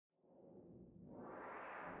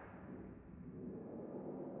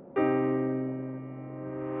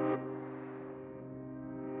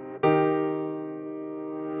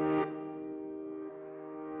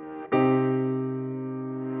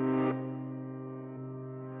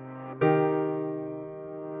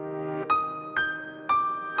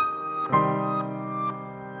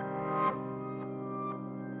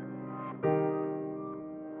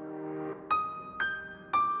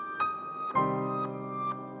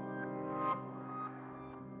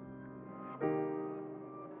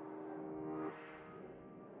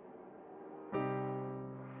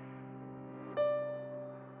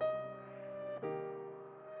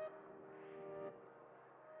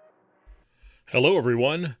Hello,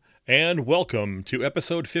 everyone, and welcome to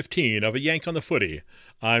episode 15 of A Yank on the Footy.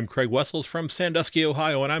 I'm Craig Wessels from Sandusky,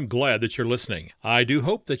 Ohio, and I'm glad that you're listening. I do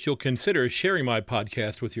hope that you'll consider sharing my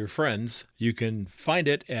podcast with your friends. You can find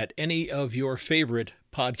it at any of your favorite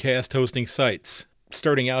podcast hosting sites.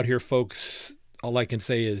 Starting out here, folks, all I can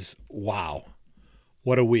say is, wow,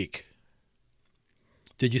 what a week.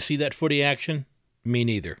 Did you see that footy action? Me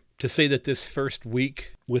neither. To say that this first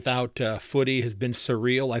week without footy has been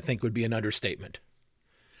surreal, I think would be an understatement.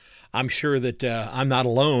 I'm sure that I'm not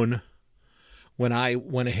alone when I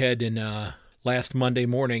went ahead and last Monday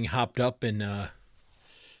morning hopped up and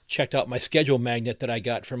checked out my schedule magnet that I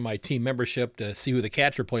got from my team membership to see who the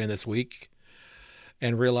Cats were playing this week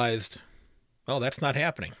and realized, oh, that's not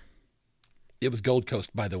happening. It was Gold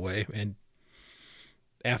Coast, by the way, and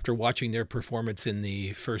after watching their performance in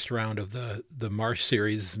the first round of the Marsh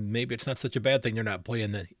series, maybe it's not such a bad thing they're not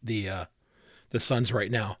playing the Suns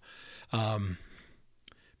right now.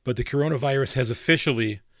 But the coronavirus has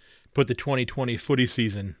officially put the 2020 footy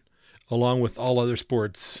season, along with all other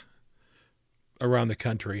sports around the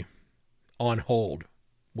country, on hold.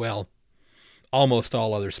 Well, almost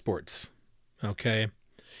all other sports. Okay?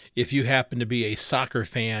 If you happen to be a soccer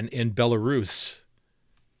fan in Belarus,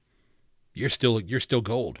 you're still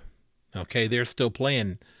gold. Okay, they're still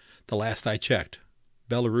playing the last I checked.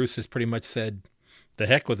 Belarus has pretty much said, the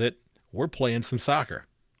heck with it, we're playing some soccer.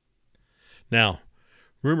 Now,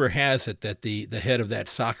 rumor has it that the head of that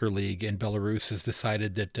soccer league in Belarus has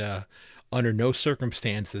decided that under no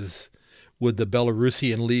circumstances would the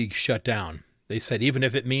Belarusian league shut down. They said even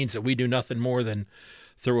if it means that we do nothing more than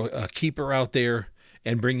throw a keeper out there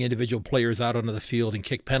and bring individual players out onto the field and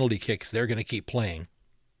kick penalty kicks, they're going to keep playing.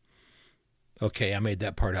 Okay, I made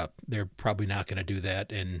that part up. They're probably not going to do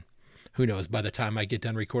that, and who knows, by the time I get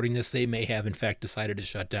done recording this, they may have in fact decided to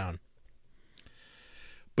shut down.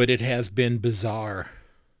 But it has been bizarre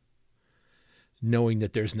knowing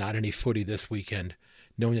that there's not any footy this weekend,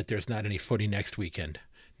 knowing that there's not any footy next weekend.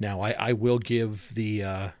 Now, I will give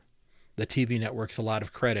the TV networks a lot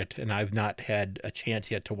of credit, and I've not had a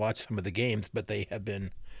chance yet to watch some of the games, but they have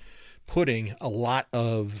been putting a lot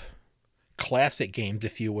of classic games,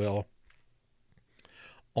 if you will,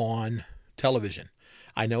 on television.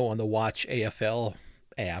 I know on the Watch AFL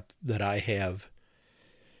app that I have,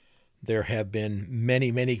 there have been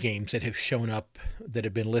many, many games that have shown up that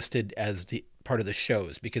have been listed as the part of the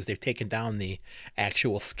shows because they've taken down the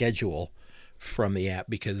actual schedule from the app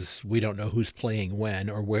because we don't know who's playing when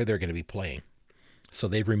or where they're going to be playing. So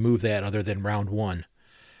they've removed that other than round one.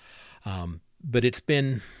 But it's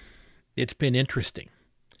been interesting.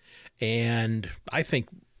 And I think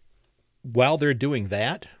while they're doing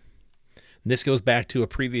that, and this goes back to a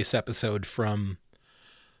previous episode from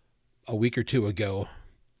a week or two ago,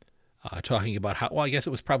 talking about how, well, I guess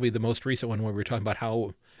it was probably the most recent one where we were talking about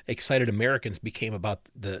how excited Americans became about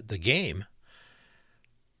the game.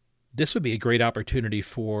 This would be a great opportunity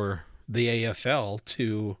for the AFL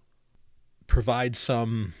to provide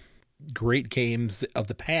some great games of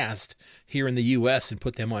the past here in the U.S. and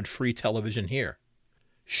put them on free television here.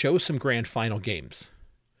 Show some grand final games.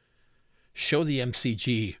 Show the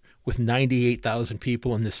MCG with 98,000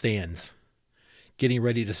 people in the stands getting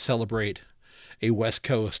ready to celebrate a West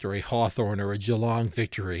Coast or a Hawthorn or a Geelong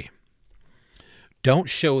victory. Don't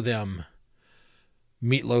show them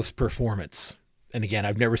Meatloaf's performance. And again,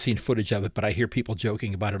 I've never seen footage of it, but I hear people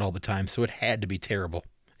joking about it all the time, so it had to be terrible.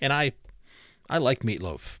 And I like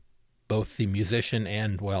Meatloaf, both the musician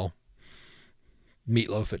and, well,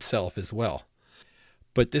 Meatloaf itself as well.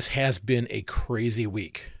 But this has been a crazy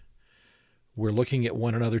week. We're looking at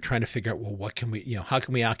one another trying to figure out, well, what can we, how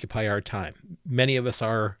can we occupy our time? Many of us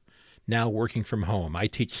are now working from home. I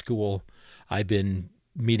teach school. I've been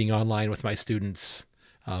meeting online with my students,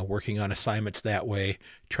 working on assignments that way,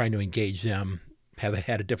 trying to engage them. Have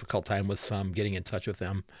had a difficult time with some, getting in touch with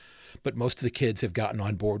them. But most of the kids have gotten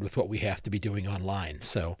on board with what we have to be doing online.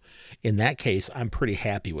 So in that case, I'm pretty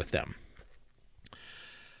happy with them.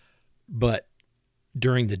 But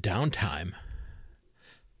during the downtime,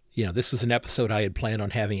 this was an episode I had planned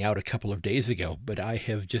on having out a couple of days ago, but I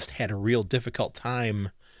have just had a real difficult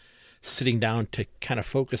time sitting down to kind of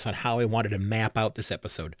focus on how I wanted to map out this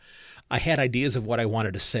episode. I had ideas of what I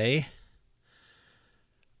wanted to say,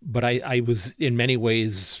 but I was in many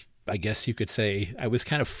ways, I guess you could say, I was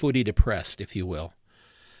kind of footy depressed, if you will.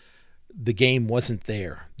 The game wasn't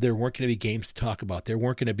there. There weren't going to be games to talk about. There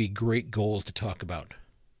weren't going to be great goals to talk about.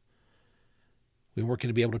 We weren't going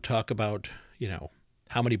to be able to talk about,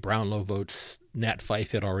 how many Brownlow votes Nat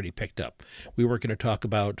Fife had already picked up. We weren't going to talk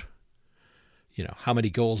about, how many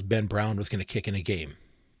goals Ben Brown was going to kick in a game.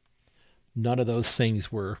 None of those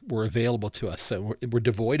things were available to us. So we're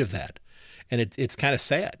devoid of that. And it's kind of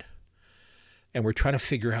sad. And we're trying to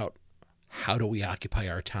figure out, how do we occupy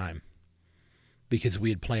our time? Because we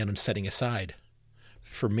had planned on setting aside,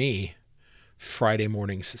 for me, Friday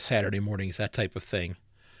mornings, Saturday mornings, that type of thing,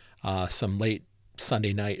 some late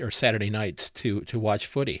Sunday night or Saturday nights to watch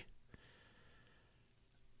footy.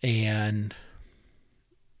 And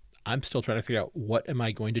I'm still trying to figure out, what am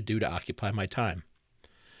I going to do to occupy my time?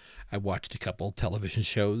 I watched a couple television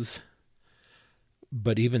shows,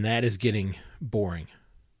 but even that is getting boring.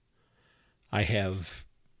 I have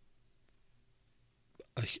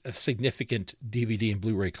a significant DVD and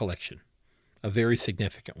Blu-ray collection, a very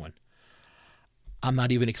significant one. I'm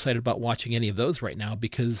not even excited about watching any of those right now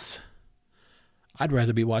because I'd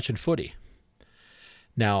rather be watching footy.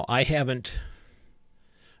 Now, I haven't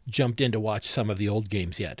jumped in to watch some of the old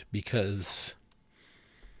games yet because,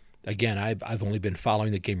 again, I've only been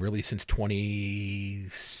following the game really since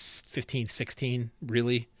 2015, 16,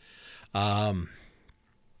 really.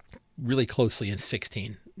 Really closely in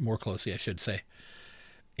 16, more closely, I should say.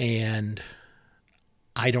 And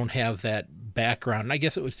I don't have that background. And I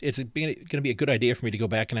guess it's going to be a good idea for me to go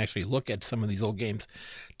back and actually look at some of these old games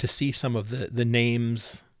to see some of the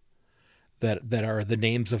names that are the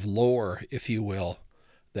names of lore, if you will,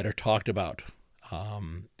 that are talked about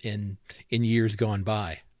in years gone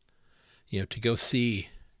by. To go see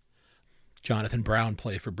Jonathan Brown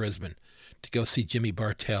play for Brisbane, to go see Jimmy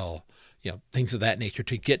Bartell, things of that nature,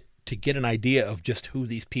 to get an idea of just who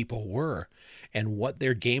these people were and what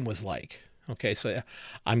their game was like. Okay, so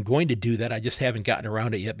I'm going to do that. I just haven't gotten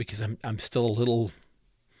around it yet because I'm still a little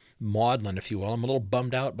maudlin, if you will. I'm a little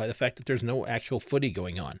bummed out by the fact that there's no actual footy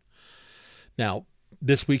going on. Now,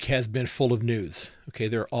 this week has been full of news. Okay,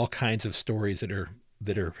 there are all kinds of stories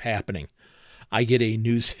that are happening. I get a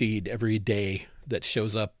news feed every day that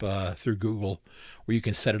shows up through Google, where you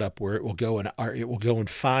can set it up where it will go and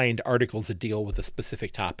find articles that deal with a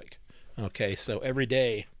specific topic. Okay, so every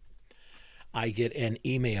day I get an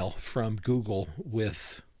email from Google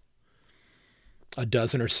with a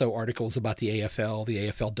dozen or so articles about the AFL, the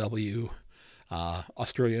AFLW,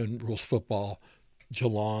 Australian rules football,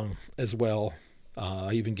 Geelong as well.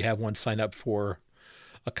 I even have one sign up for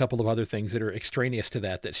a couple of other things that are extraneous to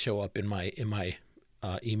that show up in my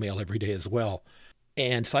email every day as well.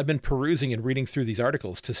 And so I've been perusing and reading through these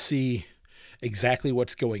articles to see exactly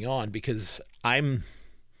what's going on, because I'm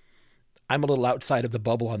a little outside of the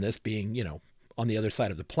bubble on this, being, on the other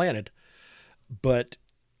side of the planet. But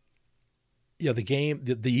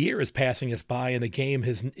the year is passing us by, and the game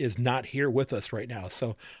is not here with us right now.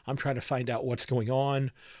 So I'm trying to find out what's going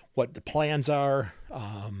on, what the plans are,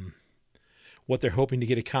 what they're hoping to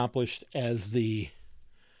get accomplished as the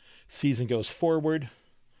season goes forward,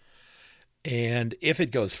 and if it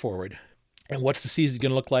goes forward, and what's the season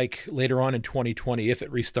going to look like later on in 2020 if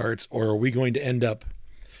it restarts, or are we going to end up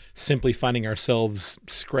simply finding ourselves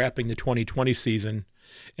scrapping the 2020 season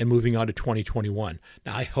and moving on to 2021?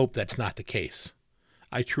 Now, I hope that's not the case.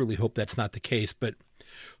 I truly hope that's not the case, but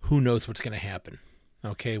who knows what's going to happen?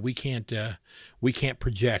 Okay, we can't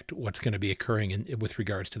project what's going to be occurring with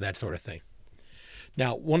regards to that sort of thing.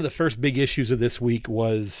 Now, one of the first big issues of this week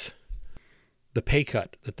was the pay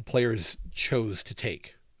cut that the players chose to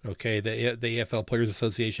take. Okay, the AFL Players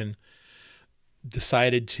Association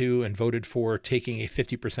decided to and voted for taking a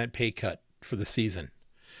 50% pay cut for the season.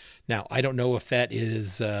 Now, I don't know if that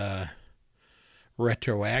is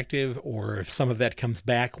retroactive or if some of that comes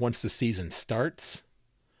back once the season starts.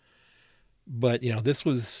 But, this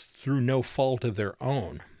was through no fault of their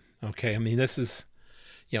own. Okay, I mean, this is,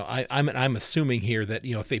 I'm assuming here that,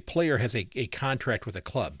 if a player has a contract with a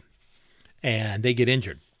club and they get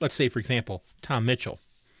injured, let's say, for example, Tom Mitchell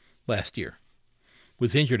last year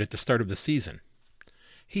was injured at the start of the season.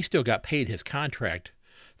 He still got paid his contract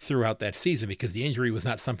throughout that season because the injury was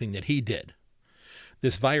not something that he did.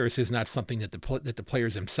 This virus is not something that the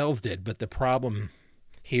players themselves did, but the problem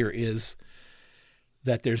here is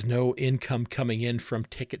that there's no income coming in from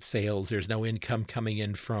ticket sales. There's no income coming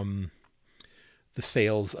in from the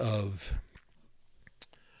sales of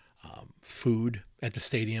food at the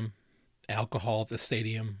stadium, alcohol at the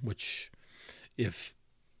stadium, which if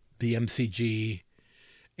the MCG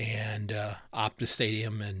and Optus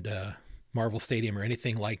Stadium and Marvel Stadium or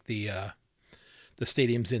anything like the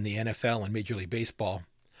stadiums in the NFL and Major League Baseball,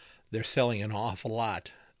 they're selling an awful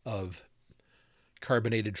lot of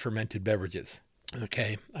carbonated fermented beverages.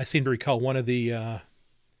 Okay, I seem to recall one of the,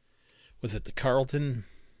 was it the Carlton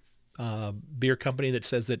beer company that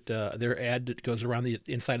says that their ad that goes around the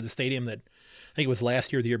inside of the stadium, that I think it was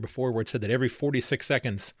last year or the year before, where it said that every 46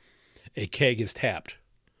 seconds a keg is tapped.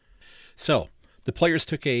 So the players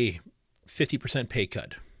took a 50% pay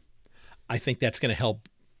cut. I think that's going to help,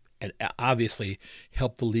 and obviously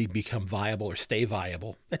help the league become viable or stay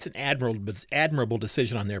viable. That's an admirable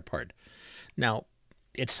decision on their part. Now,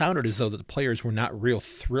 it sounded as though that the players were not real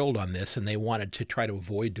thrilled on this, and they wanted to try to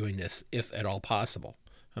avoid doing this if at all possible.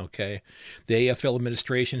 Okay, the AFL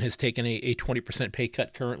administration has taken a 20% pay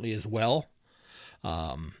cut currently as well.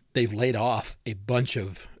 They've laid off a bunch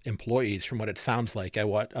of employees from what it sounds like. I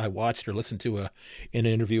watched or listened to an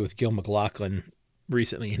interview with Gil McLaughlin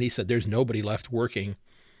recently, and he said there's nobody left working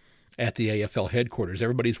at the AFL headquarters.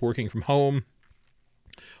 Everybody's working from home,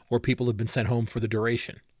 or people have been sent home for the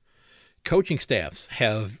duration. Coaching staffs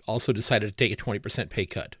have also decided to take a 20% pay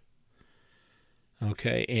cut.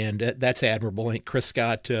 Okay, and that's admirable. I think Chris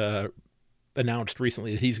Scott announced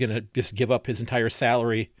recently that he's going to just give up his entire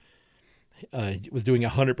salary. Was doing a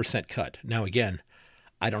 100% cut. Now, again,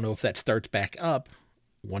 I don't know if that starts back up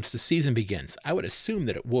once the season begins. I would assume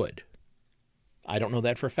that it would. I don't know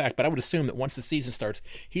that for a fact, but I would assume that once the season starts,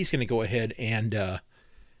 he's going to go ahead and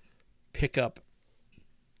pick up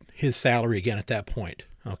his salary again at that point.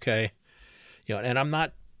 Okay, and I'm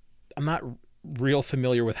not real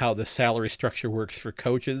familiar with how the salary structure works for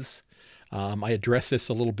coaches. I addressed this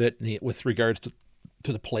a little bit with regards to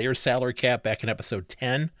the player's salary cap back in episode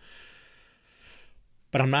 10.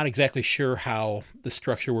 But I'm not exactly sure how the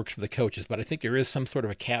structure works for the coaches. But I think there is some sort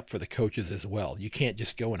of a cap for the coaches as well. You can't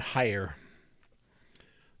just go and hire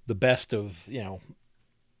the best of,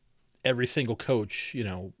 every single coach,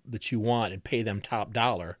 that you want and pay them top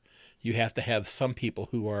dollar. You have to have some people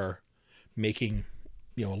who are making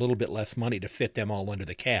a little bit less money to fit them all under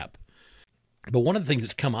the cap. But one of the things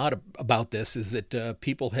that's come out about this is that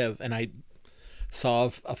people have, and I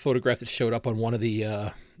saw a photograph that showed up on one of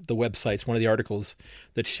the websites, one of the articles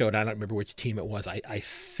that showed, I don't remember which team it was. I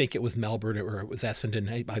think it was Melbourne or it was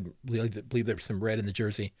Essendon. I believe there was some red in the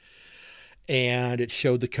jersey. And it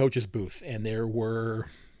showed the coaches booth, and there were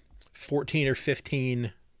 14 or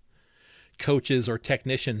 15 coaches or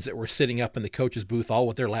technicians that were sitting up in the coaches booth, all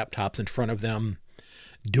with their laptops in front of them,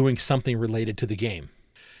 doing something related to the game.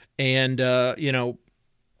 And,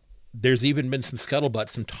 there's even been some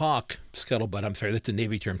scuttlebutt, I'm sorry, that's a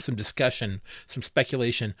Navy term, some discussion, some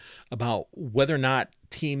speculation about whether or not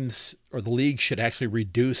teams or the league should actually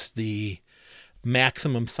reduce the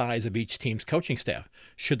maximum size of each team's coaching staff.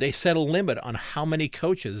 Should they set a limit on how many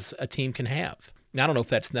coaches a team can have? Now, I don't know if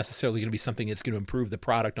that's necessarily going to be something that's going to improve the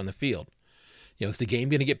product on the field. Is the game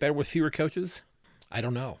going to get better with fewer coaches? I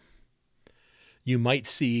don't know. You might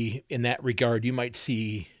see, in that regard,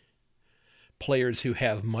 players who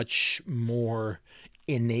have much more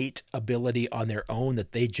innate ability on their own,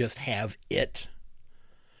 that they just have it,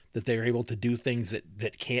 that they're able to do things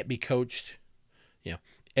that can't be coached.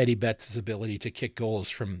 Eddie Betts' ability to kick goals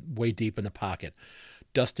from way deep in the pocket,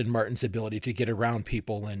 Dustin Martin's ability to get around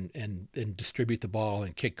people and distribute the ball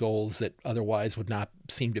and kick goals that otherwise would not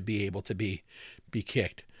seem to be able to be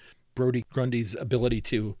kicked. Brody Grundy's ability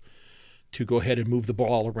to go ahead and move the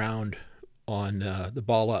ball around on the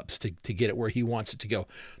ball ups to get it where he wants it to go.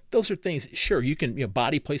 Those are things, sure, you can,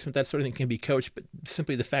 body placement, that sort of thing can be coached, but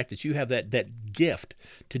simply the fact that you have that gift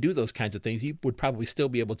to do those kinds of things, you would probably still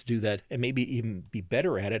be able to do that and maybe even be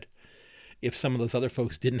better at it if some of those other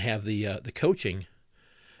folks didn't have the coaching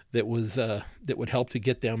that would help to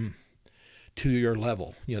get them to your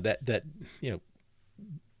level. That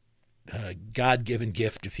God-given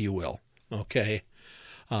gift, if you will. Okay.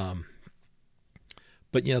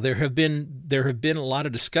 But there have been a lot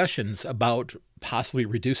of discussions about possibly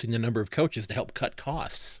reducing the number of coaches to help cut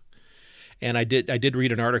costs. And I did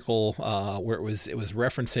read an article where it was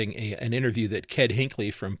referencing an interview that Ked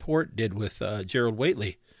Hinckley from Port did with Gerald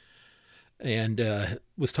Waitley, and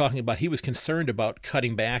was talking about he was concerned about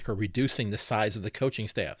cutting back or reducing the size of the coaching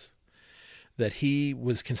staffs. That he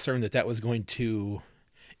was concerned that was going to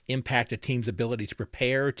impact a team's ability to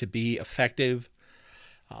prepare, to be effective.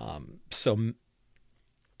 So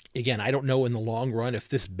again, I don't know in the long run if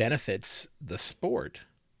this benefits the sport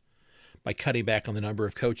by cutting back on the number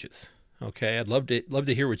of coaches. Okay, I'd love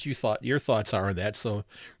to hear what your thoughts are on that. So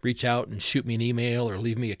reach out and shoot me an email or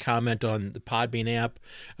leave me a comment on the Podbean app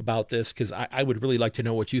about this, because I would really like to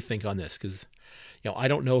know what you think on this, because I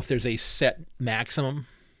don't know if there's a set maximum.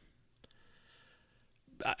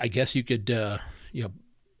 I guess you could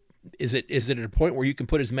is it at a point where you can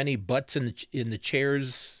put as many butts in the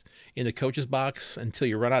chairs in the coach's box until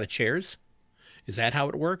you run out of chairs? Is that how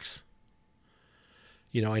it works?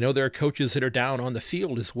 I know there are coaches that are down on the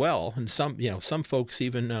field as well, and some folks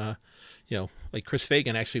even, like Chris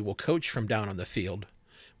Fagan actually will coach from down on the field,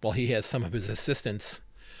 while he has some of his assistants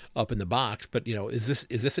up in the box. But, is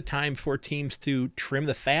this a time for teams to trim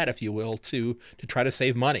the fat, if you will, to try to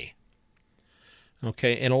save money?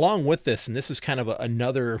 Okay, and along with this, and this is kind of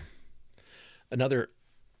another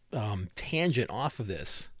tangent off of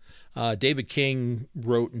this, David King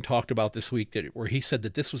wrote and talked about this week where he said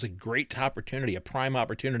that this was a great opportunity, a prime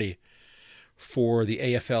opportunity for the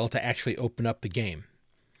AFL to actually open up the game.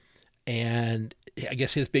 And I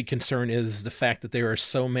guess his big concern is the fact that there are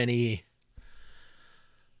so many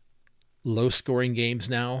low-scoring games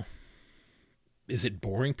now. Is it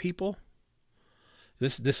boring people?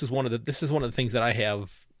 This is one of the things that I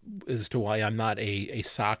have as to why I'm not a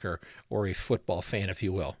soccer or a football fan, if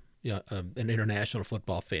you will, an international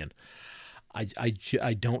football fan.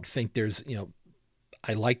 I don't think there's,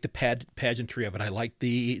 I like the pageantry of it. I like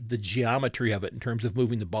the geometry of it in terms of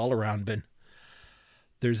moving the ball around, but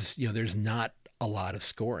there's not a lot of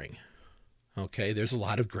scoring. Okay, there's a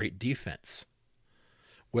lot of great defense,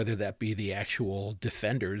 whether that be the actual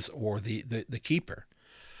defenders or the keeper.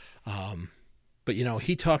 But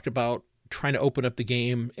he talked about trying to open up the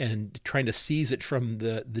game and trying to seize it from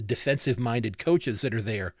the defensive-minded coaches that are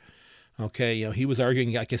there. Okay, he was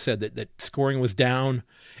arguing, like I said, that scoring was down,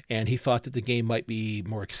 and he thought that the game might be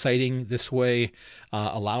more exciting this way,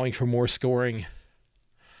 allowing for more scoring.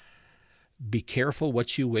 Be careful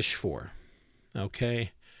what you wish for,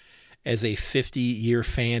 okay? As a 50-year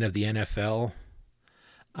fan of the NFL,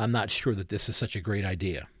 I'm not sure that this is such a great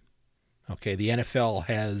idea. Okay, the NFL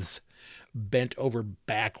has bent over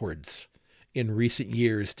backwards in recent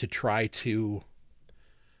years to try to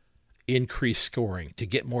increase scoring, to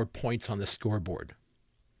get more points on the scoreboard.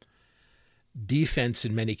 Defense,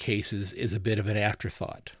 in many cases, is a bit of an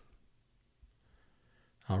afterthought.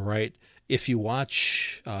 All right? If you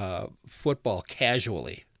watch football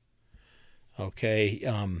casually, okay,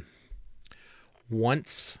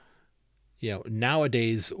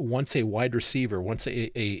 nowadays, once a wide receiver, once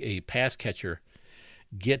a pass catcher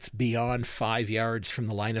gets beyond 5 yards from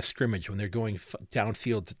the line of scrimmage when they're going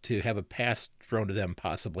downfield to have a pass thrown to them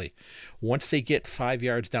possibly, once they get 5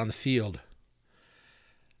 yards down the field,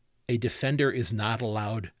 a defender is not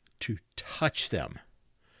allowed to touch them.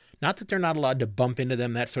 Not that they're not allowed to bump into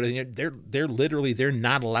them, that sort of thing. They're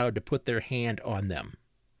not allowed to put their hand on them.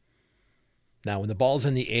 Now, when the ball's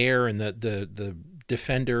in the air and the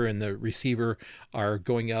defender and the receiver are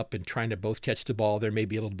going up and trying to both catch the ball, there may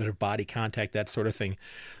be a little bit of body contact, that sort of thing.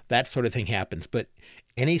 That sort of thing happens. But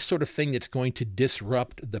any sort of thing that's going to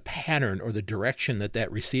disrupt the pattern or the direction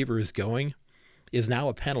that receiver is going is now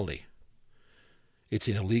a penalty. It's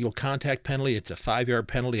an illegal contact penalty. It's a 5-yard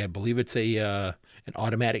penalty. I believe it's an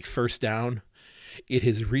automatic first down. It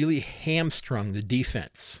has really hamstrung the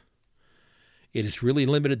defense. It has really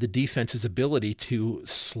limited the defense's ability to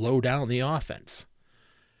slow down the offense.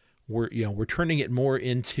 We're turning it more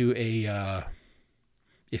into a,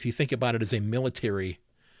 if you think about it as a military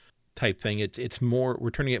type thing,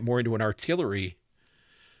 we're turning it more into an artillery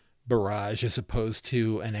barrage as opposed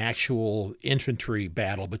to an actual infantry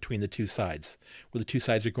battle between the two sides, where the two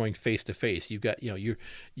sides are going face to face. You've got,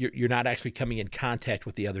 you're not actually coming in contact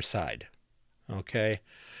with the other side. Okay.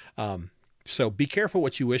 So be careful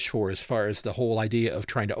what you wish for as far as the whole idea of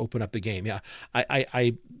trying to open up the game. Yeah.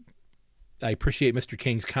 I appreciate Mr.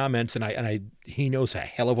 King's comments, and he knows a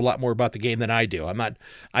hell of a lot more about the game than I do.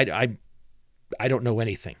 I don't know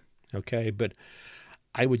anything. Okay. But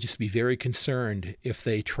I would just be very concerned if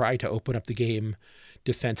they try to open up the game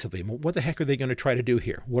defensively. What the heck are they going to try to do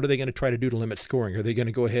here? What are they going to try to do to limit scoring? Are they going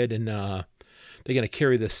to go ahead and they're going to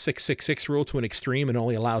carry the 6-6-6 rule to an extreme and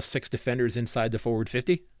only allow 6 defenders inside the forward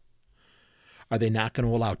 50? Are they not going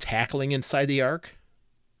to allow tackling inside the arc?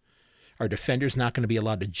 Are defenders not going to be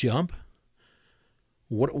allowed to jump?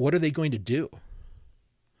 What are they going to do?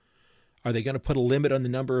 Are they going to put a limit on the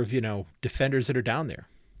number of, defenders that are down there?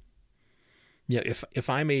 If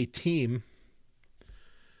I'm a team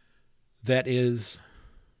that is,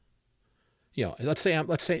 let's say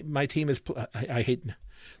my team is,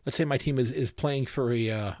 let's say my team is playing for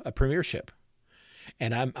a premiership,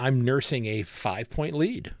 and I'm nursing a 5-point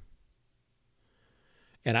lead,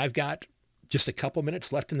 and I've got just a couple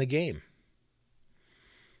minutes left in the game.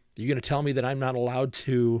 You're going to tell me that I'm not allowed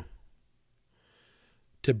to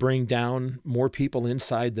bring down more people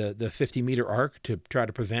inside the 50-meter arc to try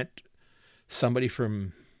to prevent somebody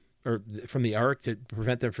from the arc, to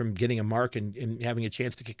prevent them from getting a mark and having a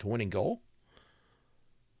chance to kick a winning goal?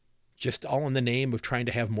 Just all in the name of trying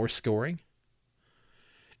to have more scoring?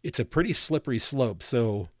 It's a pretty slippery slope.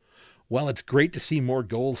 So while it's great to see more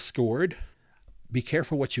goals scored, be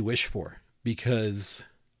careful what you wish for, because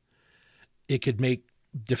it could make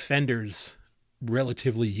defenders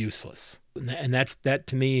relatively useless. And that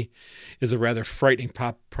to me is a rather frightening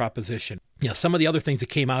proposition. Some of the other things that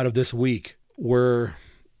came out of this week were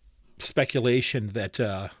speculation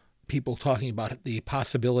that people talking about the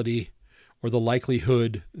possibility or the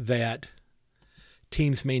likelihood that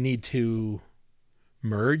teams may need to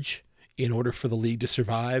merge in order for the league to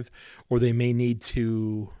survive, or they may need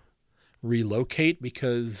to relocate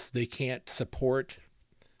because they can't support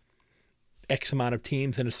X amount of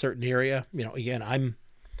teams in a certain area. Again,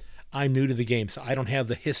 I'm new to the game, so I don't have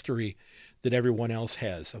the history that everyone else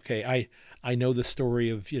has. Okay, I know the story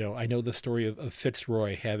of of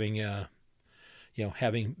Fitzroy having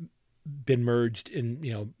having been merged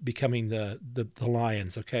and becoming the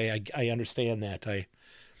Lions. Okay, I understand that. I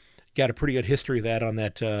got a pretty good history of that on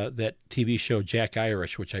that TV show Jack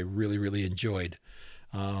Irish, which I really, really enjoyed.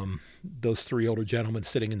 Those three older gentlemen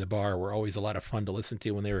sitting in the bar were always a lot of fun to listen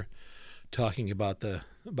to when they were talking about the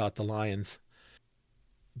Lions.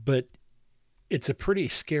 But it's a pretty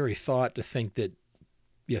scary thought to think that,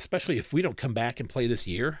 especially if we don't come back and play this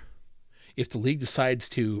year, if the league decides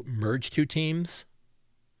to merge two teams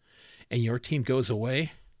and your team goes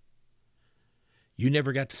away, you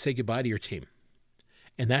never got to say goodbye to your team.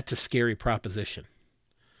 And that's a scary proposition.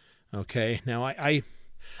 Okay. Now I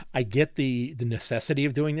get the necessity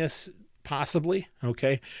of doing this, possibly.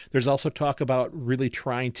 Okay. There's also talk about really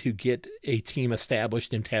trying to get a team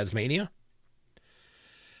established in Tasmania.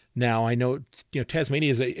 Now I know,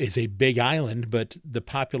 Tasmania is a big island, but the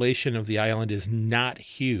population of the island is not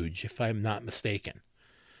huge, if I'm not mistaken.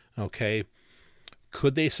 Okay.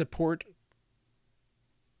 Could they support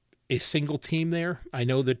a single team there? I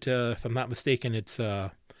know that, if I'm not mistaken, it's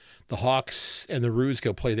the Hawks and the Roos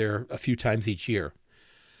go play there a few times each year.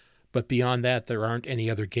 But beyond that, there aren't any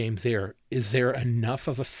other games there. Is there enough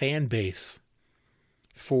of a fan base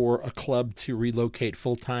for a club to relocate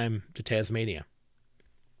full-time to Tasmania?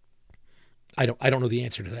 I don't know the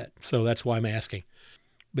answer to that, so that's why I'm asking.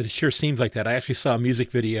 But it sure seems like that. I actually saw a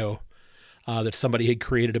music video that somebody had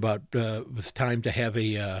created about it was time to have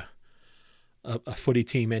a footy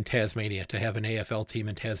team in Tasmania, to have an AFL team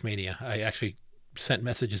in Tasmania. I actually sent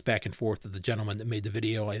messages back and forth to the gentleman that made the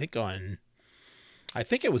video, I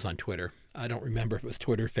think it was on Twitter. I don't remember if it was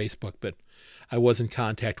Twitter or Facebook, but I was in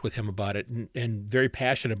contact with him about it and very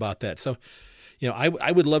passionate about that. So,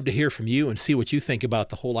 I would love to hear from you and see what you think about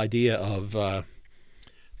the whole idea of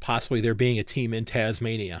possibly there being a team in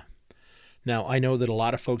Tasmania. Now, I know that a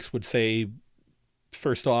lot of folks would say,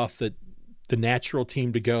 first off, that the natural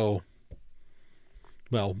team to go,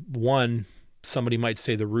 well, one, somebody might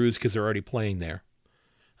say the Roos because they're already playing there.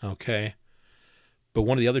 Okay. But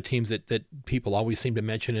one of the other teams that people always seem to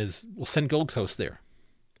mention is, we'll send Gold Coast there.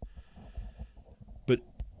 But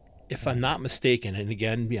if I'm not mistaken, and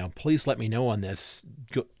again, please let me know on this,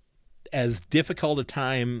 as difficult a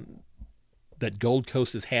time that Gold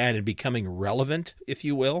Coast has had in becoming relevant, if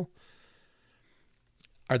you will,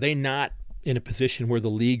 are they not in a position where the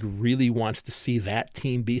league really wants to see that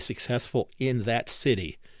team be successful in that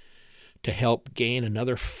city to help gain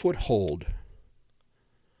another foothold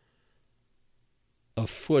of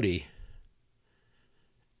footy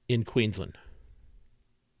in Queensland?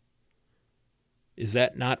 Is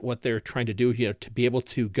that not what they're trying to do, to be able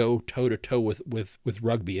to go toe-to-toe with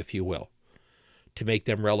rugby, if you will, to make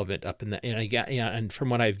them relevant up in that? And from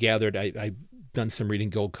what I've gathered, I've done some reading.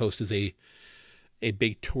 Gold Coast is a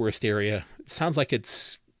big tourist area. It sounds like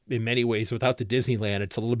it's, in many ways, without the Disneyland,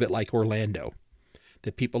 it's a little bit like Orlando,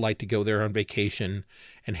 that people like to go there on vacation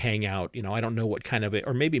and hang out. I don't know what kind of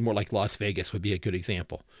or maybe more like Las Vegas would be a good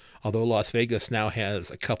example. Although Las Vegas now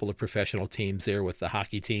has a couple of professional teams there with the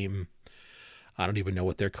hockey team. I don't even know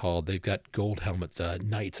what they're called. They've got gold helmets,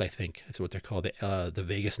 Knights, I think. That's what they're called, the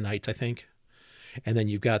Vegas Knights, I think. And then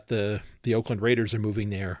you've got the Oakland Raiders are moving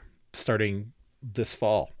there starting this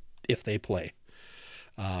fall, if they play.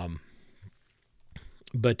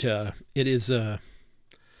 But it is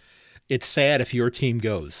it's sad if your team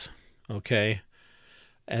goes, okay?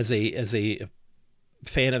 As a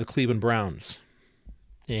fan of the Cleveland Browns,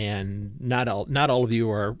 and not all of you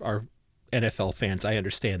are NFL fans, I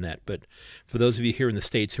understand that, but for those of you here in the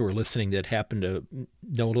States who are listening that happen to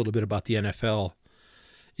know a little bit about the NFL,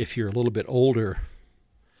 if you're a little bit older,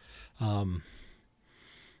 the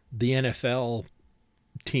NFL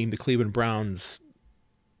team, the Cleveland Browns,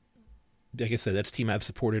 like I said, that's a team I've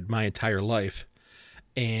supported my entire life.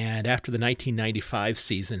 And after the 1995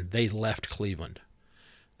 season, they left Cleveland.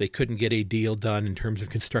 They couldn't get a deal done in terms of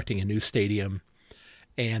constructing a new stadium,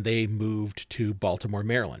 and they moved to Baltimore,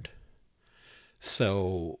 Maryland.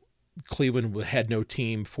 So Cleveland had no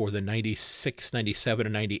team for the 96, 97,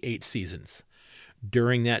 and 98 seasons.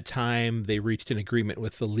 During that time, they reached an agreement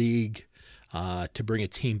with the league to bring a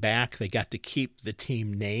team back. They got to keep the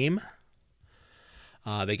team name.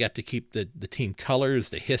 They got to keep the team colors,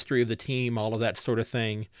 the history of the team, all of that sort of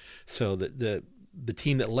thing. So the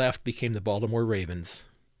team that left became the Baltimore Ravens.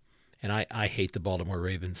 And I hate the Baltimore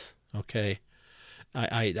Ravens, okay?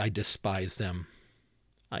 I despise them.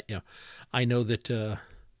 I know that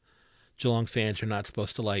Geelong fans are not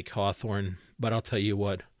supposed to like Hawthorne, but I'll tell you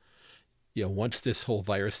what, once this whole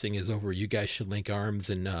virus thing is over, you guys should link arms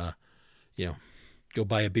and, go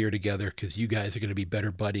buy a beer together, because you guys are going to be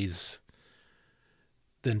better buddies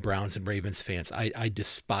than Browns and Ravens fans. I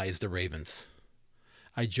despise the Ravens.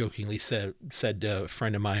 I jokingly said to a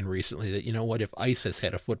friend of mine recently that, if ISIS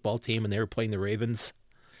had a football team and they were playing the Ravens,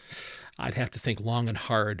 I'd have to think long and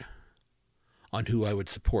hard on who I would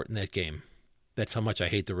support in that game. That's how much I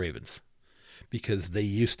hate the Ravens, because they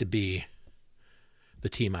used to be the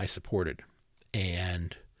team I supported,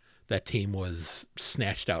 and that team was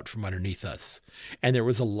snatched out from underneath us. And there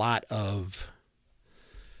was a lot of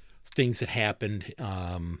things that happened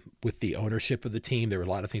with the ownership of the team. There were a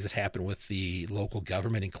lot of things that happened with the local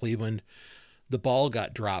government in Cleveland. The ball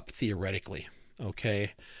got dropped theoretically,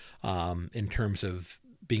 okay, in terms of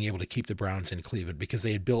being able to keep the Browns in Cleveland, because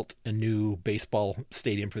they had built a new baseball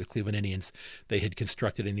stadium for the Cleveland Indians. They had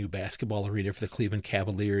constructed a new basketball arena for the Cleveland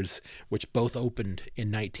Cavaliers, which both opened in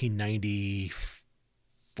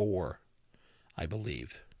 1994, I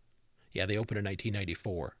believe. Yeah, they opened in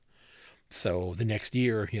 1994. So the next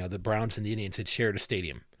year, the Browns and the Indians had shared a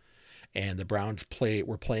stadium, and the Browns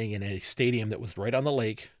were playing in a stadium that was right on the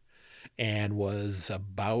lake and was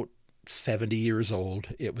about 70 years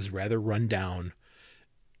old. It was rather run down,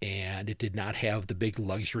 and it did not have the big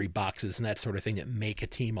luxury boxes and that sort of thing that make a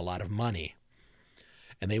team a lot of money.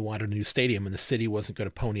 And they wanted a new stadium, and the city wasn't going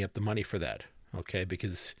to pony up the money for that, okay,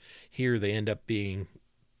 because here they end up being,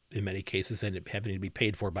 in many cases, end up having to be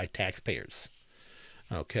paid for by taxpayers,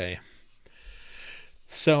 okay.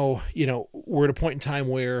 So, we're at a point in time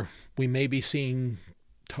where we may be seeing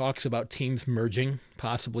talks about teams merging,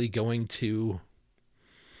 possibly going to,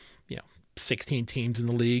 16 teams in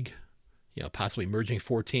the league, possibly merging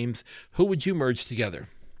 4 teams. Who would you merge together?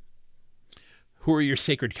 Who are your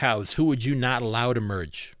sacred cows? Who would you not allow to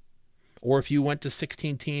merge? Or if you went to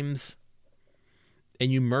 16 teams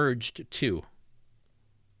and you merged 2,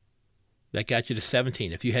 that got you to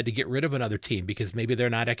 17. If you had to get rid of another team because maybe they're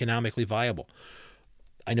not economically viable.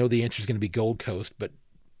 I know the answer is going to be Gold Coast, but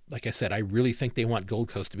like I said, I really think they want Gold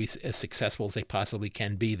Coast to be as successful as they possibly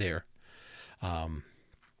can be there.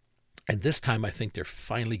 And this time I think they're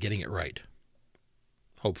finally getting it right.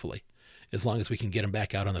 Hopefully, as long as we can get them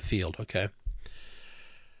back out on the field, okay?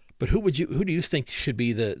 But who do you think should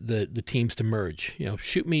be the teams to merge?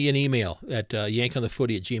 Shoot me an email at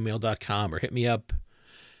yankonthefooty@gmail.com, or hit me up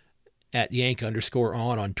at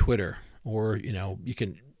yank_on Twitter, or you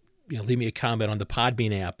can leave me a comment on the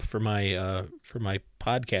Podbean app for my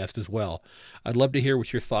podcast as well. I'd love to hear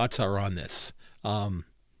what your thoughts are on this.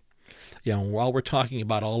 While we're talking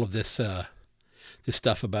about all of this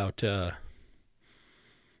stuff about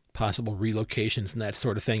possible relocations and that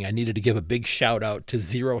sort of thing, I needed to give a big shout out to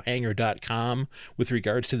zerohanger.com with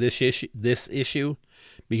regards to this issue,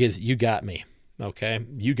 because you got me. Okay,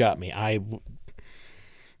 you got me.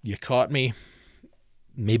 You caught me.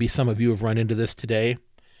 Maybe some of you have run into this today,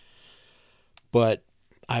 but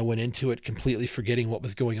I went into it completely forgetting what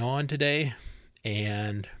was going on today,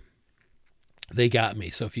 and they got me.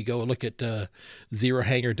 So if you go look at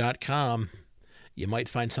zerohanger.com, you might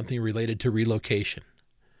find something related to relocation.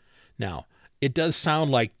 Now, it does sound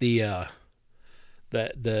like the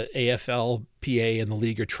AFLPA and the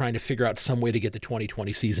league are trying to figure out some way to get the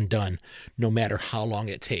 2020 season done, no matter how long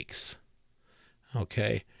it takes.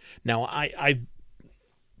 Okay. Now, I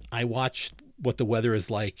watch what the weather is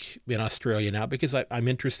like in Australia now, because I'm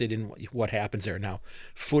interested in what happens there. Now,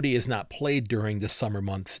 footy is not played during the summer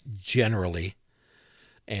months generally.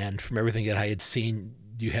 And from everything that I had seen,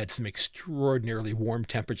 you had some extraordinarily warm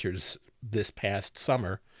temperatures this past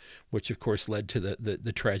summer, which of course led to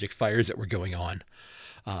the tragic fires that were going on.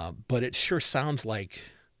 But it sure sounds like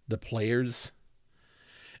the players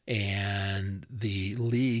and the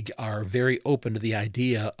league are very open to the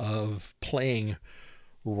idea of playing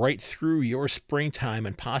right through your springtime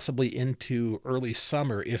and possibly into early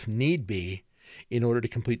summer if need be, in order to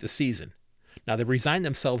complete the season. Now, they've resigned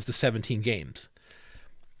themselves to 17 games.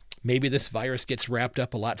 Maybe this virus gets wrapped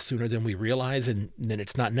up a lot sooner than we realize, and then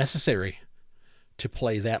it's not necessary to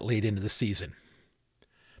play that late into the season.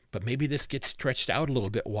 But maybe this gets stretched out a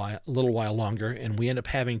little while longer, and we end up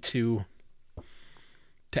having to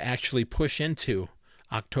actually push into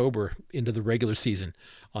October into the regular season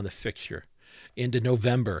on the fixture, into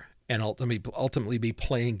November, and ultimately be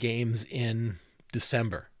playing games in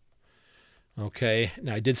December. Okay.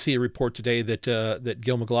 Now I did see a report today that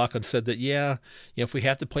Gil McLaughlin said that if we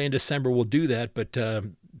have to play in December, we'll do that. But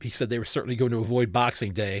he said they were certainly going to avoid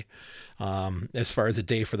Boxing Day as far as a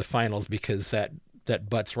day for the finals, because that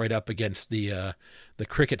butts right up against the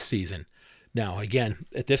cricket season. Now, again,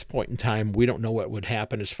 at this point in time, we don't know what would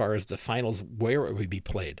happen as far as the finals, where it would be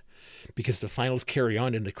played, because the finals carry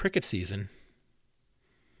on into cricket season.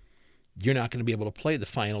 You're not going to be able to play the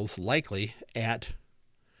finals likely at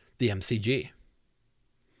the MCG.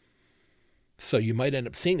 So you might end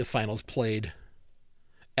up seeing the finals played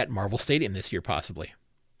at Marvel Stadium this year, possibly,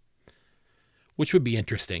 which would be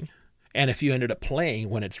interesting. And if you ended up playing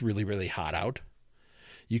when it's really, really hot out,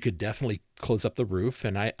 you could definitely close up the roof.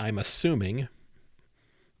 And I'm assuming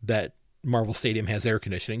that Marvel Stadium has air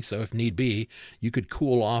conditioning, so if need be, you could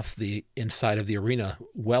cool off the inside of the arena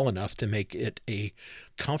well enough to make it a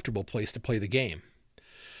comfortable place to play the game.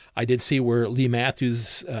 I did see where Lee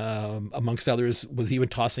Matthews, amongst others, was even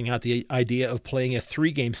tossing out the idea of playing a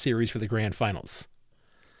 3-game series for the grand finals.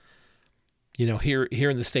 Here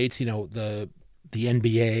in the States, the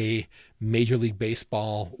NBA, Major League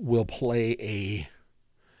Baseball will play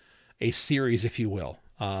a series, if you will.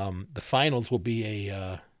 The finals will be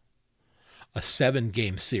a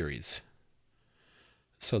 7-game series.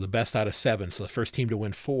 So the best out of 7. So the first team to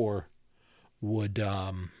win 4 would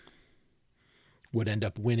end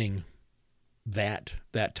up winning that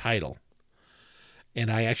title.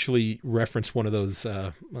 And I actually referenced one of those,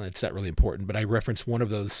 it's not really important, but I referenced one of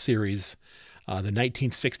those series, the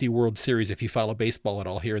 1960 World Series, if you follow baseball at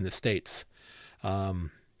all here in the States. We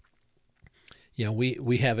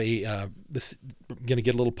have this, I'm going to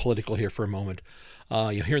get a little political here for a moment.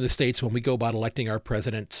 Here in the States, when we go about electing our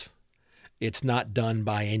president, it's not done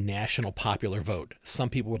by a national popular vote. Some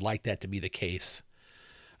people would like that to be the case.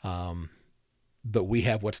 But we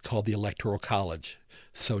have what's called the Electoral College.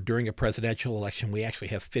 So during a presidential election, we actually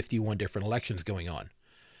have 51 different elections going on.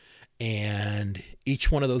 And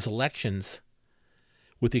each one of those elections,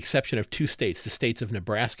 with the exception of 2 states, the states of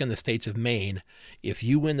Nebraska and the states of Maine, if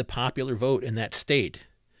you win the popular vote in that state,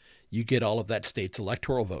 you get all of that state's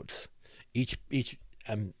electoral votes. Each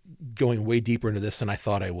I'm going way deeper into this than I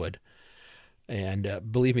thought I would. And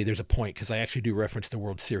believe me, there's a point, because I actually do reference the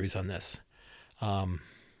World Series on this.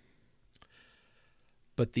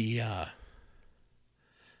 But the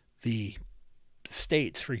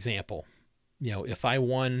states, for example, if I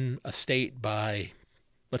won a state by,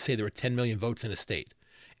 let's say there were 10 million votes in a state,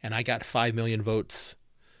 and I got 5 million votes,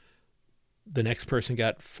 the next person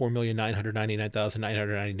got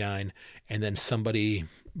 4,999,999, and then somebody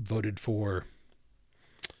voted for,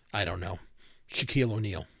 I don't know, Shaquille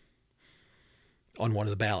O'Neal on one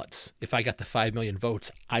of the ballots. If I got the 5 million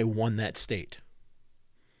votes, I won that state.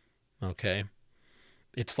 Okay?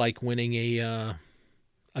 It's like winning a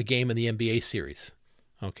game in the NBA series.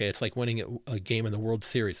 Okay? It's like winning a game in the World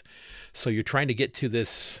Series. So you're trying to get to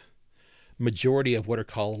this majority of what are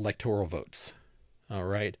called electoral votes. All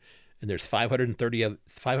right? And there's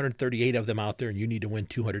 538 of them out there, and you need to win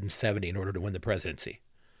 270 in order to win the presidency.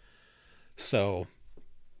 So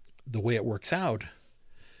the way it works out,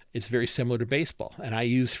 it's very similar to baseball. And I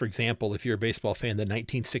use, for example, if you're a baseball fan, the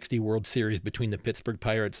 1960 World Series between the Pittsburgh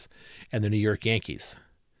Pirates and the New York Yankees.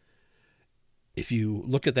 If you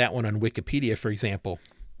look at that one on Wikipedia, for example,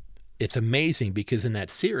 it's amazing because in that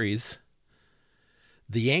series,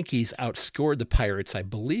 the Yankees outscored the Pirates. I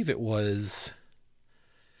believe it was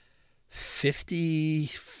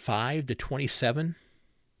 55-27,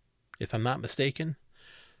 if I'm not mistaken.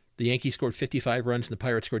 The Yankees scored 55 runs and the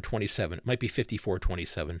Pirates scored 27. It might be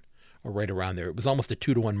 54-27 or right around there. It was almost a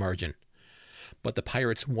 2-1 margin. But the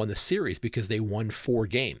Pirates won the series because they won 4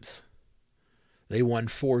 games. They won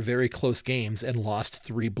 4 very close games and lost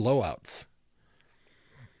 3 blowouts.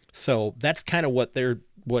 So that's kind of what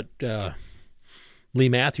Lee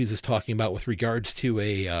Matthews is talking about with regards to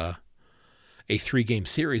a 3-game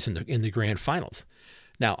series in the grand finals.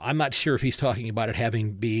 Now, I'm not sure if he's talking about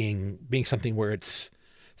it being something where it's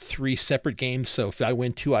 3 separate games, so if I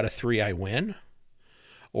win 2 out of 3, I win?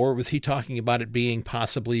 Or was he talking about it being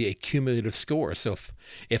possibly a cumulative score? So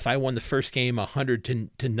if I won the first game 100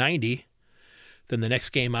 to 90, then the next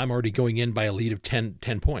game I'm already going in by a lead of 10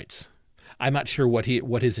 points. I'm not sure what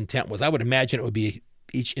his intent was. I would imagine it would be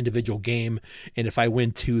each individual game, and if I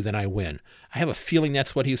win 2, then I win. I have a feeling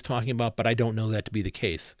that's what he was talking about, but I don't know that to be the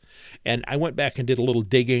case. And I went back and did a little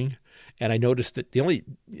digging, And I noticed that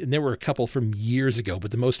and there were a couple from years ago,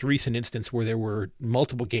 but the most recent instance where there were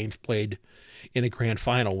multiple games played in a grand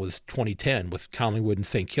final was 2010 with Collingwood and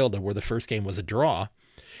St. Kilda, where the first game was a draw,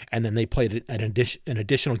 and then they played an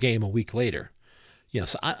additional game a week later.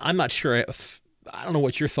 So I'm not sure I don't know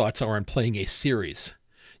what your thoughts are on playing a series.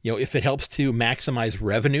 If it helps to maximize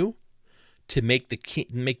revenue, to make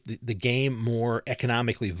the game more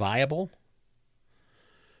economically viable,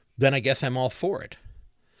 then I guess I'm all for it.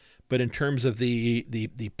 But in terms of the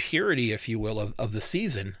purity, if you will, of the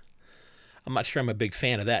season, I'm not sure I'm a big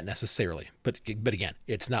fan of that necessarily. But again,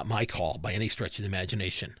 it's not my call by any stretch of the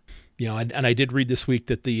imagination. And I did read this week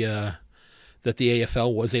that the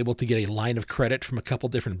AFL was able to get a line of credit from a couple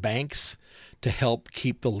different banks to help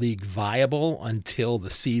keep the league viable until the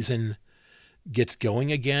season gets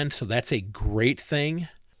going again. So that's a great thing.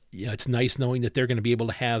 It's nice knowing that they're going to be able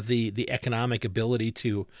to have the economic ability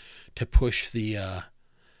to push the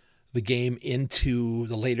game into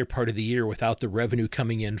the later part of the year without the revenue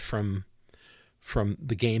coming in from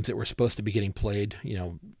the games that were supposed to be getting played.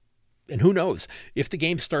 And who knows if the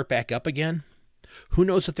games start back up again? Who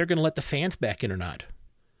knows if they're going to let the fans back in or not?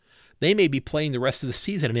 They may be playing the rest of the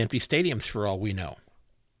season in empty stadiums for all we know.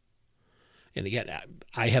 And again,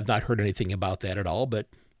 I have not heard anything about that at all, but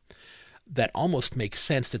that almost makes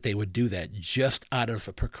sense that they would do that just out of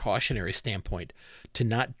a precautionary standpoint to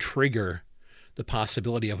not trigger the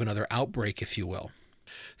possibility of another outbreak, if you will.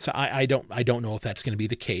 So I don't know if that's going to be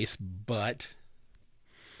the case, but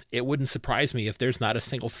it wouldn't surprise me if there's not a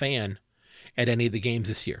single fan at any of the games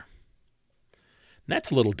this year. And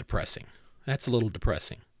that's a little depressing.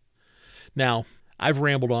 Now, I've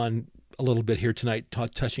rambled on a little bit here tonight,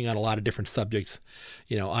 touching on a lot of different subjects.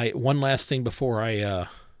 One last thing before I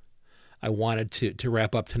wanted to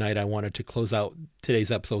wrap up tonight. I wanted to close out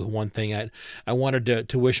today's episode with one thing. I wanted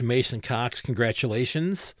to wish Mason Cox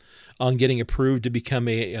congratulations on getting approved to become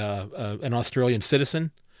an Australian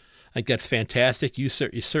citizen. I think that's fantastic. You sir,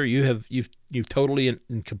 you've totally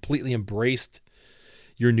and completely embraced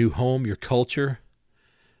your new home, your culture.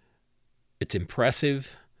 It's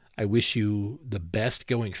impressive. I wish you the best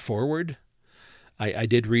going forward. I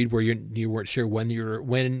did read where you weren't sure when you were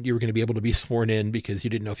going to be able to be sworn in because you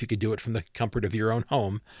didn't know if you could do it from the comfort of your own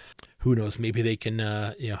home. Who knows? Maybe they can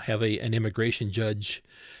have an immigration judge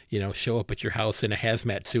show up at your house in a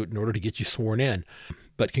hazmat suit in order to get you sworn in.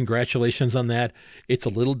 But congratulations on that. It's a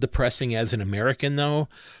little depressing as an American, though.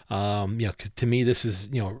 To me, this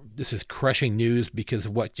is crushing news because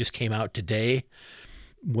of what just came out today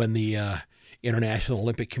when the International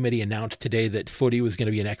Olympic Committee announced today that footy was going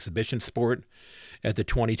to be an exhibition sport at the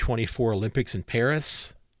 2024 Olympics in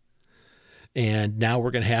Paris. And now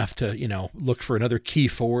we're going to have to, look for another key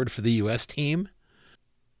forward for the U.S. team.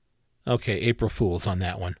 Okay, April Fools on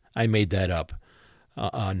that one. I made that up.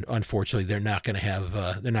 Unfortunately, they're not going to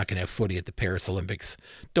have footy at the Paris Olympics.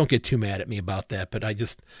 Don't get too mad at me about that, but I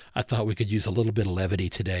thought we could use a little bit of levity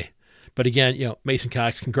today. But again, Mason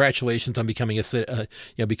Cox, congratulations on becoming a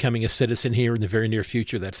citizen here in the very near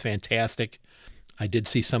future. That's fantastic. I did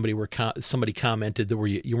see somebody commented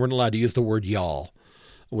that you weren't allowed to use the word y'all,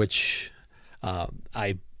 which Mr.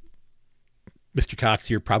 Cox,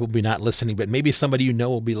 you're probably not listening, but maybe somebody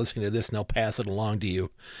will be listening to this and they'll pass it along to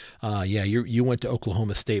you. You went to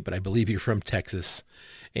Oklahoma State, but I believe you're from Texas.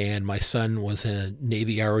 And my son was a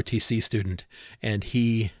Navy ROTC student, and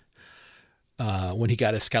he, when he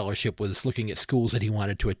got his scholarship, was looking at schools that he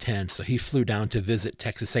wanted to attend. So he flew down to visit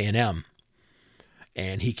Texas A&M.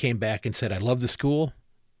 And he came back and said, I love the school.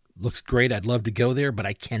 Looks great. I'd love to go there, but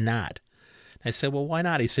I cannot. I said, well, why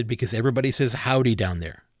not? He said, because everybody says howdy down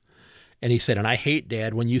there. And he said, and I hate,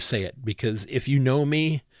 Dad, when you say it, because if you know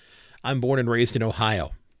me, I'm born and raised in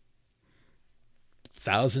Ohio.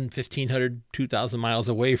 1,000, 1,500, 2,000 miles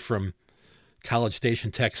away from College Station,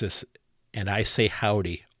 Texas, and I say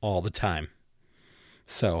howdy all the time.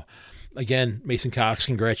 So, again, Mason Cox,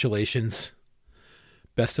 congratulations.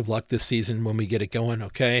 Best of luck this season when we get it going,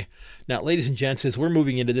 okay? Now, ladies and gents, as we're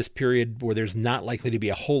moving into this period where there's not likely to be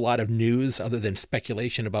a whole lot of news other than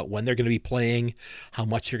speculation about when they're going to be playing, how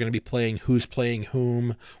much they're going to be playing, who's playing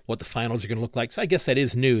whom, what the finals are going to look like. So I guess that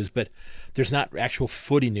is news, but there's not actual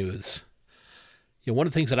footy news. One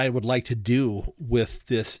of the things that I would like to do with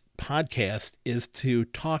this podcast is to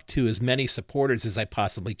talk to as many supporters as I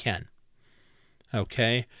possibly can,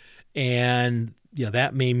 okay? And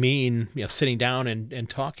that may mean, sitting down and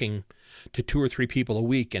talking to 2 or 3 people a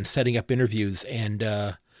week and setting up interviews and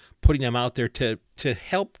putting them out there to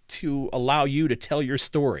help to allow you to tell your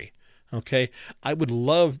story. Okay. I would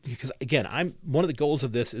love, because again, one of the goals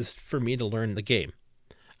of this is for me to learn the game.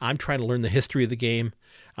 I'm trying to learn the history of the game.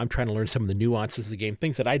 I'm trying to learn some of the nuances of the game,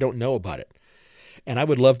 things that I don't know about it. And I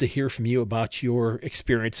would love to hear from you about your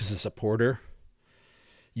experience as a supporter,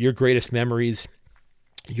 your greatest memories,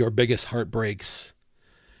 your biggest heartbreaks,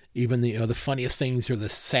 even the funniest things or the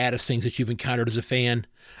saddest things that you've encountered as a fan.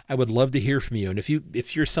 I would love to hear from you. And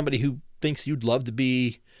if you're somebody who thinks you'd love to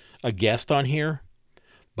be a guest on here,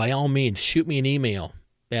 by all means, shoot me an email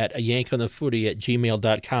at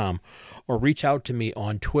ayankonthefooty@gmail.com, or reach out to me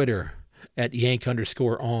on Twitter at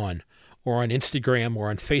 @yank_on, or on Instagram or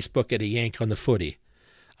on Facebook at @ayankonthefooty.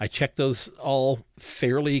 I check those all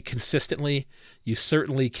fairly consistently. You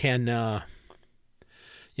certainly can,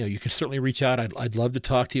 you can certainly reach out. I'd love to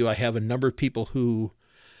talk to you. I have a number of people who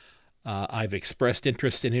I've expressed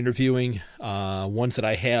interest in interviewing, ones that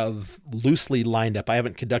I have loosely lined up. I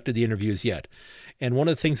haven't conducted the interviews yet. And one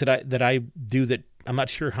of the things that I do that I'm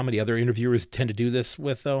not sure how many other interviewers tend to do this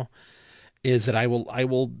with, though, is that I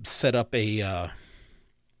will set up a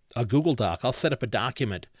Google Doc. I'll set up a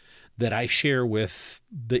document that I share with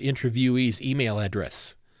the interviewee's email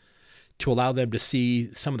address to allow them to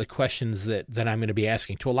see some of the questions that I'm going to be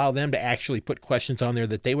asking, to allow them to actually put questions on there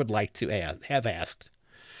that they would like to have asked,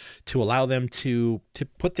 to allow them to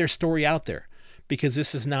put their story out there, because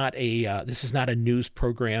this is not a news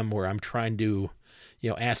program where I'm trying to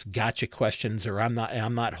ask gotcha questions, or I'm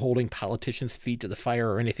not holding politicians' feet to the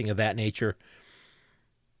fire or anything of that nature.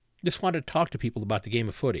 Just wanted to talk to people about the game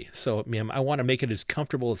of footy. So I want to make it as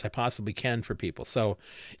comfortable as I possibly can for people. So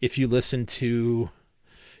if you listen to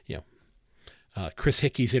Chris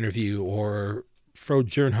Hickey's interview, or Frode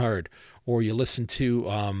Jernhard, or you listen to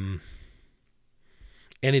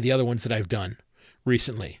any of the other ones that I've done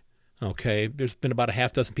recently, okay, there's been about a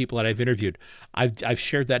half dozen people that I've interviewed. I've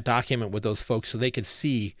shared that document with those folks so they can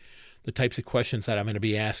see the types of questions that I'm going to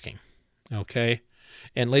be asking, okay?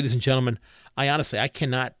 And ladies and gentlemen, I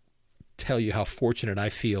cannot tell you how fortunate I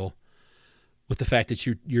feel with the fact that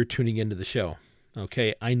you're tuning into the show,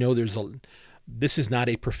 okay? I know this is not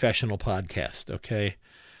a professional podcast, okay?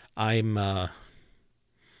 I'm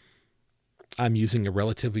using a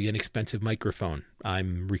relatively inexpensive microphone.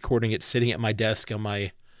 I'm recording it sitting at my desk on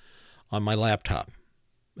my laptop.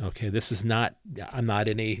 Okay, I'm not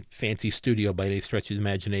in a fancy studio by any stretch of the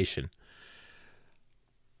imagination.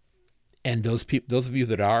 And those of you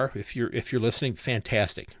that are, if you're listening,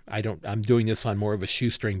 fantastic. I'm doing this on more of a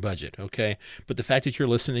shoestring budget, okay? But the fact that you're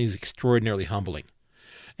listening is extraordinarily humbling.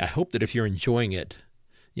 I hope that if you're enjoying it,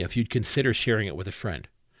 if you'd consider sharing it with a friend.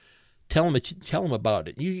 Tell them about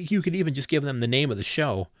it. You could even just give them the name of the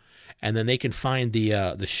show, and then they can find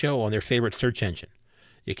the show on their favorite search engine.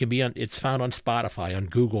 It's found on Spotify, on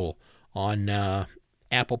Google, on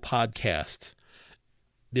Apple Podcasts.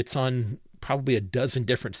 It's on probably a dozen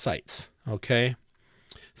different sites, okay?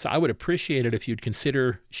 So I would appreciate it if you'd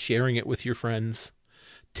consider sharing it with your friends,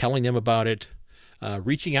 telling them about it,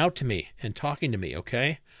 reaching out to me and talking to me,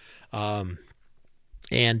 okay?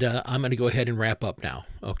 And I'm going to go ahead and wrap up now,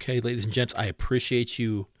 okay? Ladies and gents, I appreciate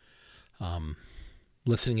you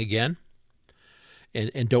listening again.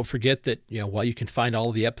 And don't forget that, while you can find all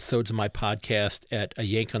of the episodes of my podcast at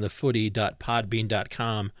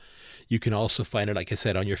ayankonthefooty.podbean.com, you can also find it, like I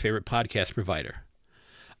said, on your favorite podcast provider.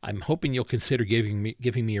 I'm hoping you'll consider giving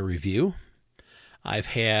me a review. I've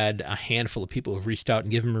had a handful of people who have reached out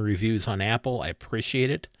and given me reviews on Apple. I appreciate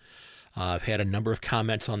it. I've had a number of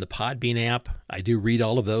comments on the Podbean app. I do read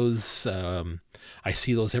all of those. I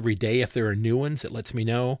see those every day. If there are new ones, it lets me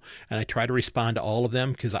know. And I try to respond to all of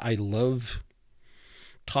them because I love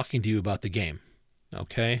talking to you about the game.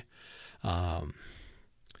 Okay? I'd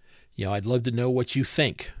love to know what you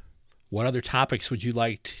think. What other topics would you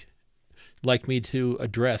like me to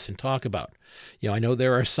address and talk about? I know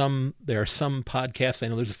there are some podcasts. I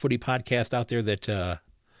know there's a footy podcast out there that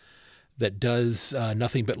does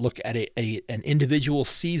nothing but look at an individual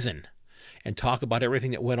season and talk about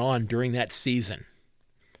everything that went on during that season.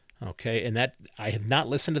 Okay, and that I have not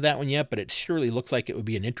listened to that one yet, but it surely looks like it would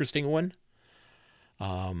be an interesting one.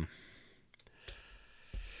 So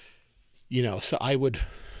I would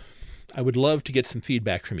love to get some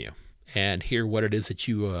feedback from you and hear what it is that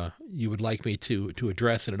you would like me to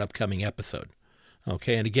address in an upcoming episode.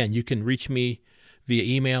 Okay, and again, you can reach me via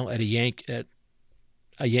email at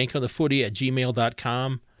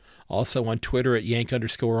ayankonthefooty@gmail.com, also on Twitter at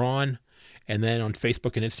yank_on, and then on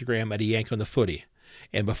Facebook and Instagram at ayankonthefooty.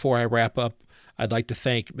 And before I wrap up, I'd like to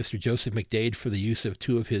thank Mr. Joseph McDade for the use of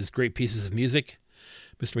two of his great pieces of music.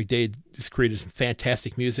 Mr. McDade has created some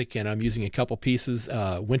fantastic music, and I'm using a couple pieces,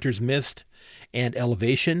 Winter's Mist and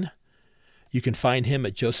Elevation. You can find him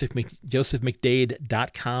at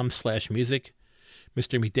josephmcdade.com/music.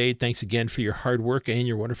 Mr. McDade, thanks again for your hard work and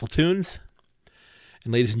your wonderful tunes.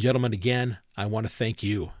 And ladies and gentlemen, again, I want to thank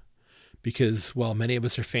you. Because while many of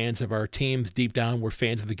us are fans of our teams, deep down we're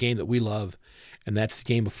fans of the game that we love, and that's the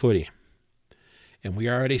game of footy. And we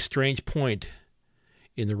are at a strange point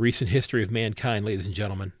in the recent history of mankind, ladies and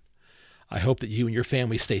gentlemen. I hope that you and your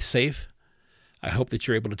family stay safe. I hope that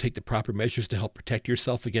you're able to take the proper measures to help protect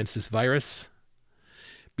yourself against this virus.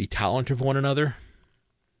 Be tolerant of one another.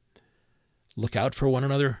 Look out for one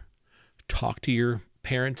another. Talk to your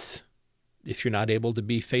parents. If you're not able to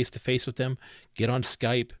be face-to-face with them, get on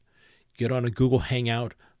Skype. Get on a Google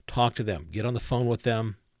Hangout, talk to them, get on the phone with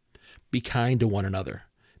them, be kind to one another,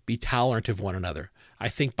 be tolerant of one another. I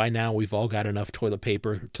think by now we've all got enough toilet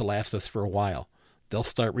paper to last us for a while. They'll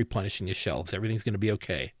start replenishing the shelves. Everything's going to be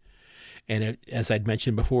okay. And as I'd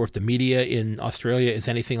mentioned before, if the media in Australia is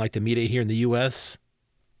anything like the media here in the U.S.,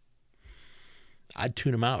 I'd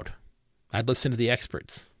tune them out. I'd listen to the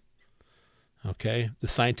experts. Okay? The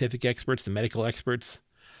scientific experts, the medical experts.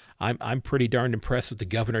 I'm pretty darn impressed with the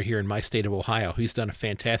governor here in my state of Ohio. He's done a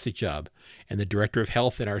fantastic job. And the director of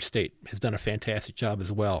health in our state has done a fantastic job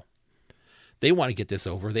as well. They want to get this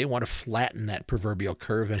over. They want to flatten that proverbial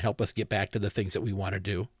curve and help us get back to the things that we want to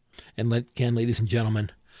do. And again, ladies and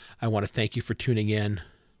gentlemen, I want to thank you for tuning in.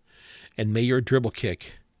 And may your dribble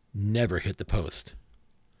kick never hit the post.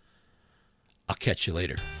 I'll catch you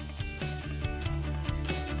later.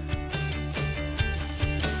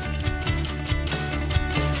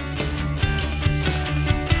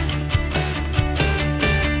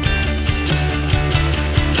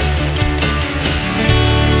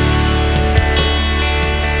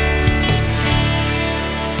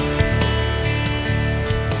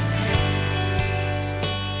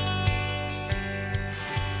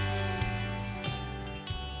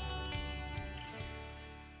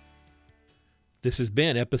 This has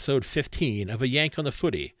been episode 15 of A Yank on the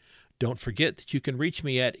Footy. Don't forget that you can reach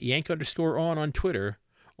me at yank_on on Twitter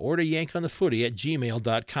or to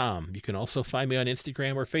yankonthefooty@gmail.com. You can also find me on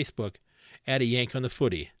Instagram or Facebook at A Yank on the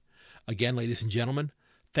Footy. Again, ladies and gentlemen,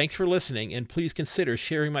 thanks for listening, and please consider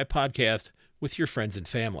sharing my podcast with your friends and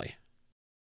family.